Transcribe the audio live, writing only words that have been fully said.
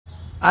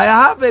I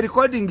have a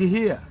recording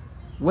here.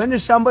 When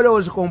somebody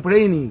was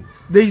complaining,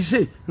 they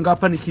say, nga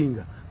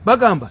panikinga.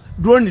 Bagamba,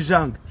 drone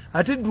zangu.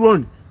 Ati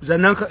drone, za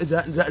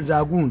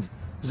gundi.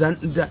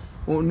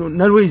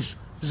 Nalweyiso.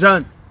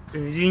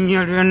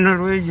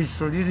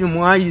 Nalweyiso, lili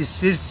mwayi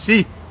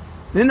sisi.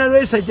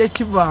 Nalweyiso ajja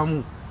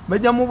kivaamu.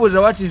 Bajja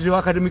mubuuza what is your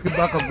academic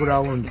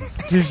background.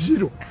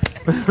 Tiziro.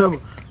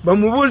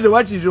 Bamubuuze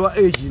what is your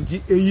age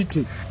nti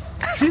 80.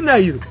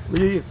 Sinayiro.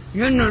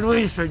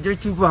 Nalweyiso ajja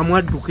kivaamu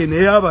adduke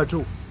naye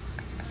abato.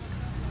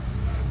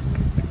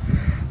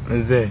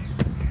 Nze.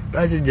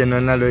 Lwaki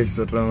General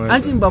Nalweyiso twamanyi?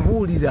 Anti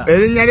mbabuulira.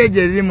 Erinnya lye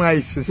gye liri mu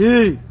ICC.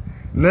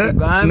 Naye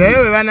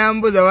bwe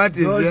banambuuza what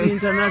is your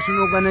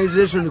international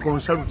organization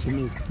consult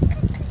me.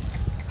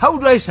 How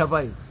do I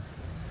survive?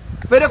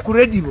 Very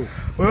credible.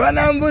 Bwe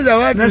banambuuza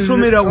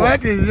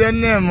what is your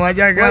name?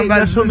 Wajagamba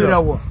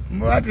nasomerawa.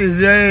 What is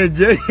your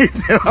age?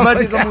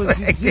 Matika mu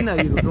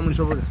Sinayiro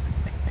tomusobola.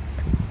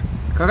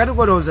 Kakati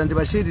kolowooza nti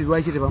Bashiri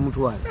lwaki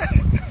tebamutwala.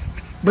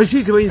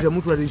 Bashiri tebayinza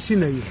mutwala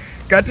Sinayiro.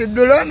 Kati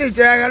Duloni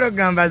kyayagala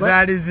okugamba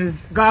zaali zizi.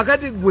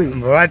 Kakati gwe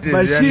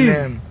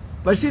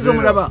Bashiri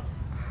tomulaba.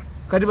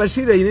 Kati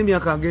Bashiri ayina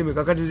emyaka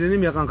ng'emeka kati nze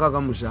n'emyaka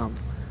 67.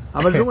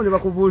 Abazungu ne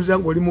bakubuuza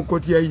ng'oli mu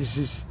kkooti ya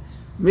ICC.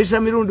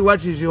 Mr. Mirundi,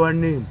 what is your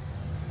name?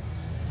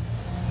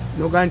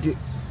 Noga nti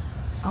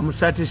I'm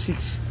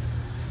 36.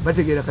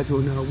 Bategeera kati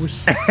ono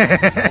awusse.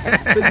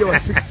 Pejja wa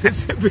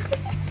 67.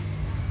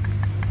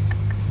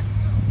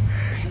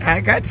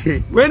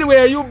 Akati. When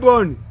were you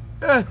born?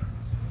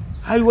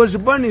 I was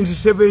born in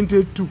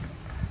 72.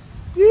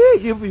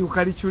 If you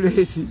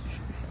calculate.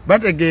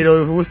 Bategeera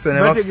owusse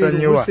ne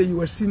bakusonyiwa. You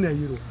were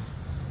Sinayiro.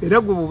 Era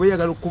gwe bwe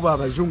bayagala okuba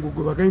abazungu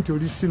gwe bagamba nti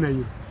oli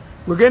Sinayiro.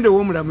 Mugende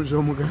w'omulamuzi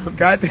omugamba.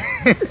 Kati.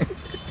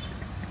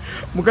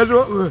 Mukazi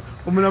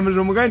omulamuzi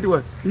omugamba nti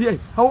wa.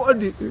 How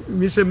old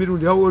Mr.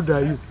 Mirundi, how old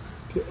are you?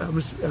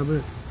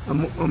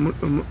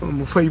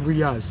 I'm 5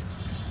 years.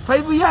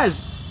 5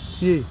 years?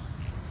 Yeah.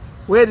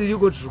 Where did you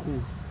go to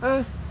school?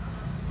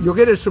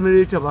 Yogera essomero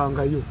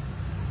litabangayo.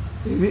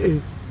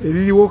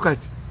 Eririwo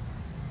kati.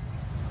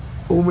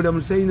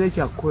 Omulamuzi alina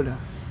ekyakola.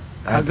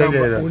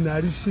 Agamba ono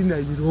ali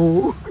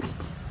Sinayiro.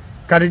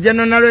 Kati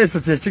General Nalweyiso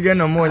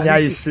kyekigenda omwonya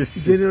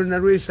ICC. General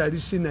Nalweyiso ali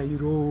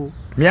Sinayiro.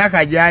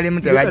 Myaka gyalimu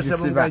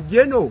tebagisiba.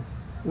 General,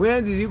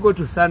 when did you go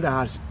to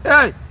Thunderhouse?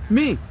 Hey,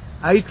 me,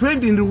 I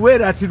trained in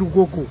Ruwera at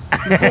Lugogo.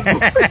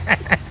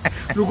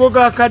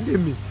 Lugogo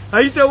Academy.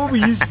 Ayitawo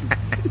buyisi.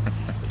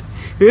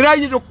 Era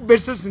ayita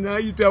okubesa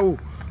sinayitawo.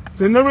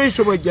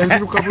 Nalweyiso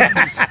bajjanziruka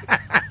buyisi.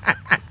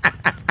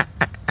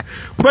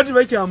 Bati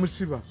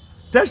bakyamusiba.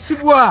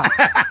 Tasibwa.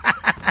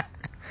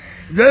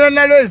 General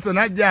Nalweyiso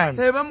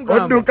najjana.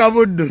 Odduka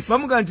buddusi.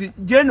 Bamugamba nti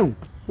General,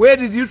 where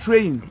did you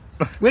train?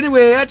 When we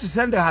were at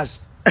Thunderhouse.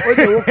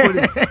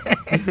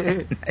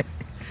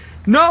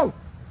 No,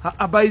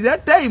 by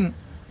that time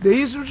the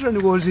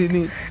institution was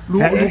in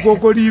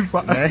Lukoko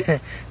River.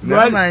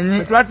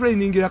 Twa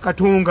training in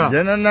Katonga.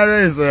 General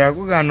Nalweyiso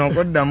yakugana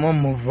okoddamu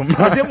omuvuma.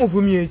 Ate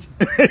muvumi eki.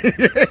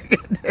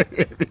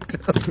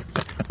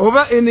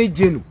 Oba ene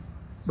General.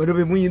 Bado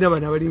be munyina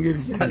bana balinga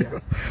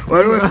ebijanja.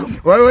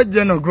 Waliwo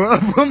General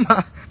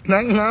gwavuma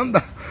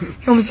nangamba.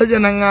 Omusajja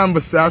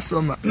nangamba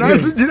saasoma.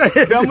 Nanzigira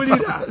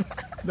ndamulira.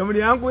 Ndamuli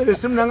yankwere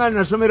simu nangana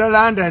nasomera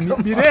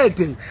London.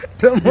 Birete.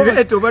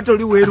 Birete oba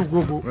toli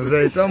weerugogo.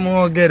 Muzaita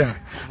mwogera.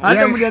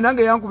 Ate mulya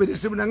nange yankubira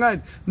simu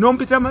nangana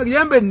nompita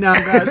mayembe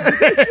nangazi.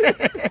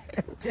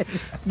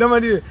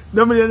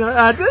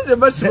 Ndamulira ate nze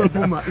basiba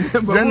vuma.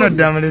 General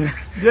ndamulira.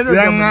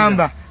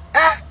 Yangamba.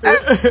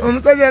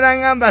 Omusajja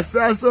nangamba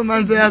saasoma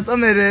nze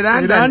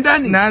yasomerera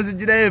London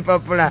nanzigirayo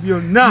epapula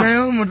naye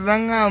omuntu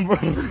nangamba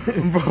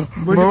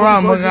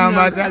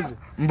mbowamugamba ati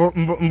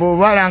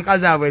mbobala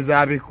nkazi abwe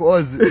za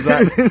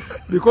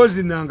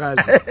because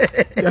nangazi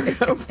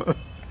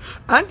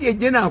anti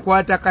ejjena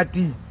akwata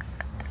kati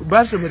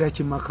basomera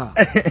kimaka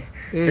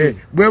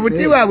bwe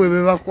buti bwabwe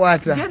bwe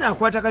bakwata jena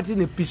akwata kati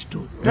ne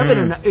pistol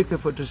tabera na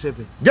AK47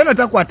 jena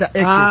takwata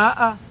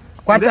AK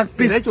kwata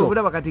pistol echo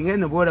bulaba kati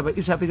ngene bola ba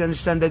East African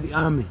Standard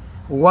Army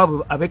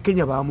wabwe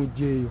abekenya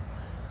bamujjeyo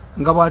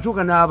nga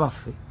bwatuka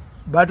n'abafe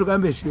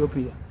batugambe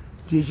Ethiopia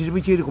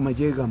tikiribu kiri ku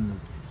majega mu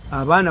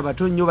abaana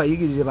bato nnyo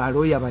bayigirize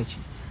baloya baki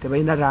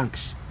tebalina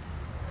ranks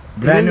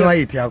Brian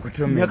White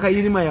yakutumye myaka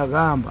irima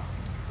yagamba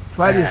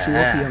twali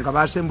Ethiopia nga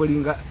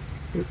basembolinga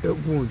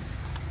gundi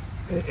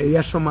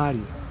ya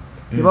Somalia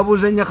ne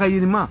babuza nyaka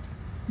irima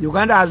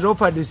Uganda has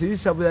offered the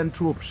civilian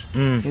troops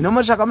in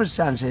almost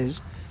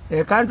circumstances.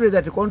 A country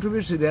that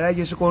contributes to the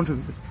largest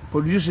contribute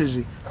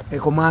produces a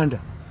commander.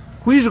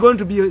 Who is going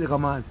to be the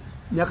commander?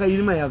 Nyaka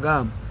Irima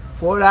Yagam.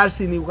 For us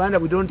in Uganda,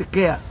 we don't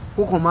care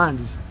who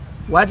commands.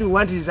 What we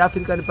want is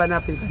African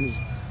Pan-Africanism.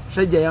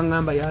 Saja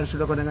Yangamba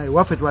Yansula Konanga,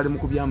 Wafet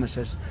Walimukubiama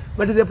says.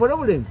 But the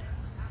problem,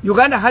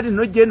 Uganda had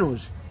no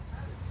generals.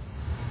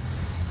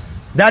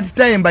 That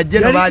time, but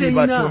general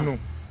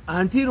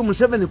until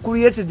Museveni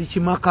created the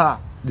Chimaka.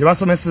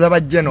 Jebasomeseza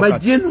bajjeno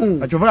kati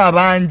achovola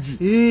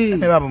abangi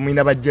babo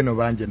mwina bajjeno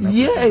banje na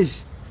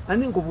yes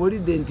ani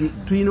nkubolide nti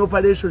twina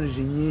operations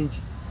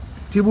nyingi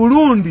ti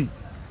Burundi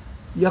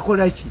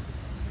yakolaki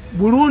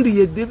Burundi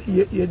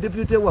ye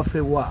deputy waffe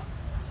wa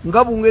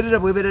nga Bungereza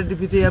bwebera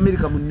deputy ya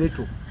America mu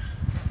NATO.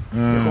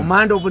 The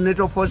command of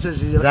NATO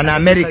forces is an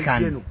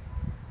American.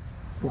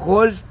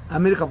 Because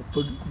America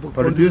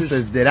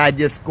produces the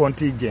largest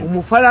contingent.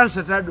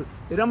 Umufaransa tadu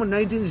era mu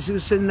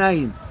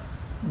 1969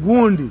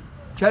 gundi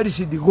Charles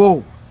de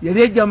Gaulle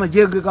yali ejja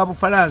amajege ga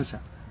Bufaransa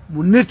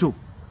mu NATO.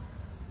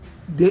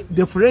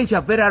 The French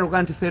are very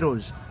arrogant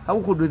fellows. How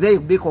could they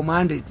be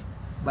commanded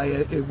by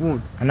a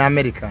goon? An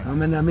American.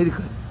 I'm an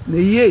American.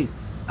 Neye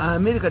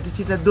America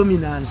tuchita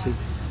dominance.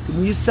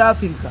 Timu East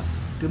Africa.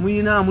 Timu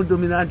ina mu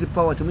dominant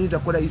power. Timu ita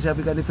kola East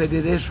African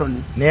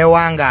Federation. Ne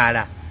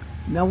wangala.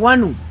 Na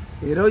wanu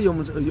era oyo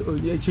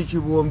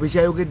ekikibombe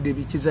kyayogedde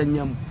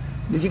bikizannyamu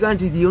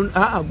nekiganti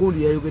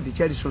gundi yayogedde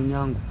Charles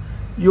Onyango.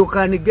 You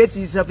can get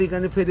East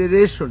African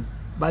Federation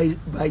by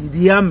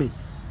the army.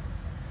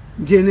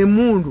 Njene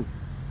mundu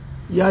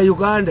ya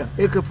Uganda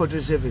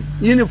AK-47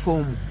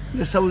 uniform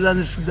ya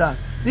Southern Sudan.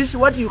 This is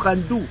what you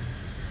can do.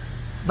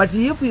 But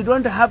if you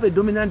don't have a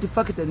dominant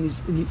factor in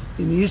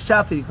East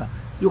Africa,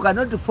 you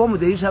cannot form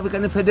the East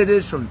African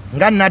Federation.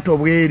 Nga NATO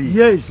bweri.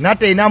 Yes.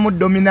 NATO inamu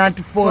dominant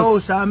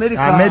force.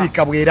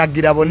 America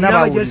bweragira bonna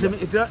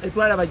bawulira.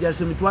 Etwala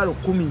bajase mitwalo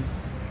 10.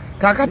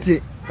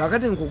 Kakati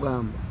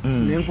nkugamba.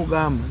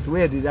 Nenkugamba.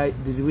 Where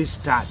did we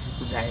start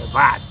to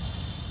divert?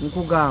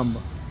 Nkugamba.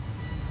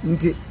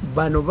 Nti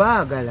bano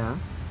baagala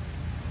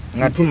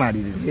nga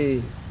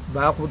tumalirize.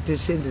 Bakutte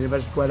sente ne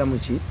bazitwala mu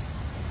ki?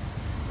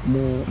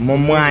 Mu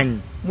mwanyi.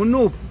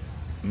 Munupu.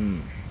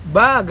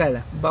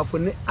 Baagala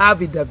bafune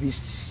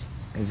affidavits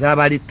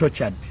ezabali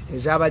tortured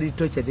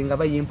nga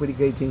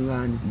bayimplicating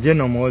ngani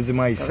General Muhoozi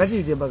Mayiso.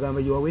 Kakati nti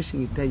bagamba you are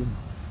wasting time.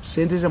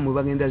 Sente zammwe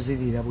bagenda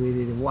ziriira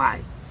bwerere. Why?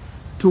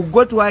 To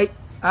go to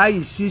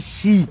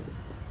ICC.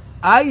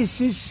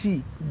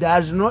 ICC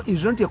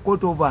is not a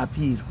court of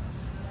appeal.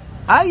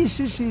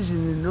 ICC is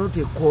not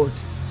a court.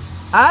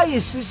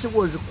 ICC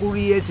was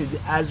created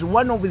as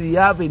one of the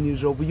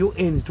avenues of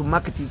UN to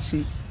market its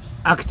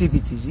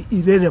activities,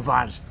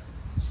 irrelevance.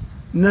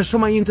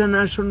 National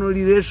international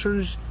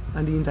relations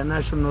and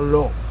international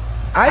law.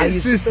 I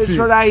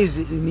specialize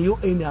in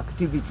UN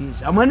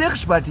activities. I'm an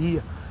expert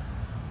here.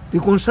 They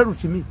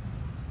consult me.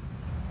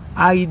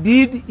 I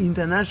did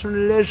international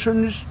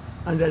relations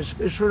and I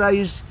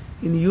specialize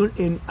in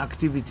UN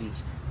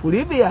activities.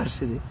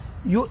 Previously,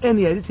 UN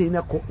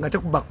yalitaina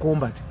ngatakuba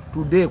combat.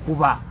 Today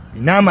kuba.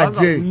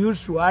 We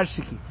used to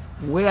ask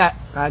where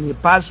can a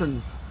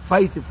person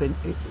fight if a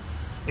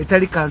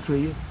third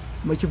country.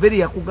 Much very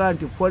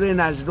yakuganti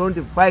foreigners don't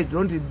fight,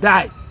 don't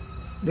die.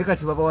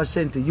 Nekati baba was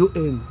sent to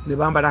UN ne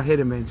bambala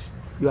helmets.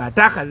 You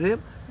attack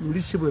them, you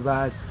receive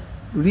bad.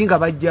 Lulinga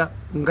bajja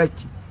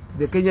ngachi.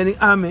 The Kenyan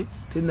army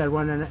tena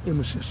Rwanda na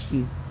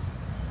M16.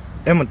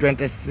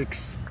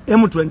 M26.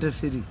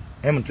 M23.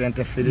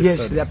 M23.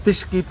 Yes, they are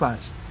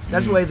peacekeepers.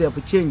 That's why they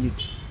have changed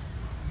it.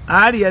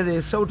 Earlier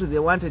they thought they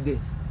wanted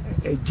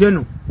a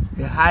general,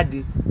 a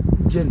hardy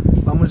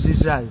general.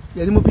 Bamuzizayo.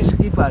 Yali mu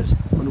peacekeepers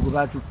ono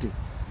gubatutte.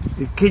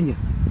 Kenya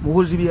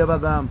muhozi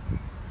byabagamba.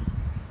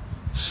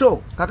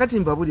 So kakati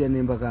mbabulya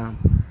nembagamba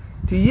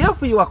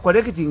if you are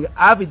collecting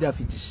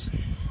affidavits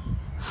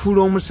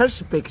from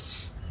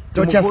suspects,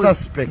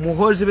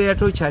 muhozi be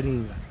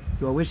yatochalinga,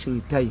 you are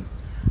wasting time.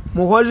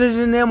 Muhozi's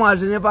name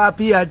has never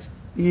appeared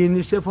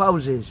in safe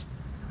houses.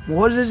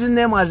 Muhozi's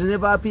name has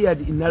never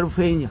appeared in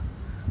Nalweyiso.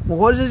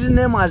 Muhozi's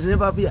name has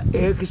never appeared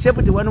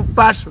except one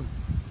person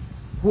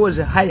who was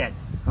hired.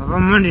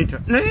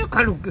 Monitor. No, you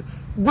can't.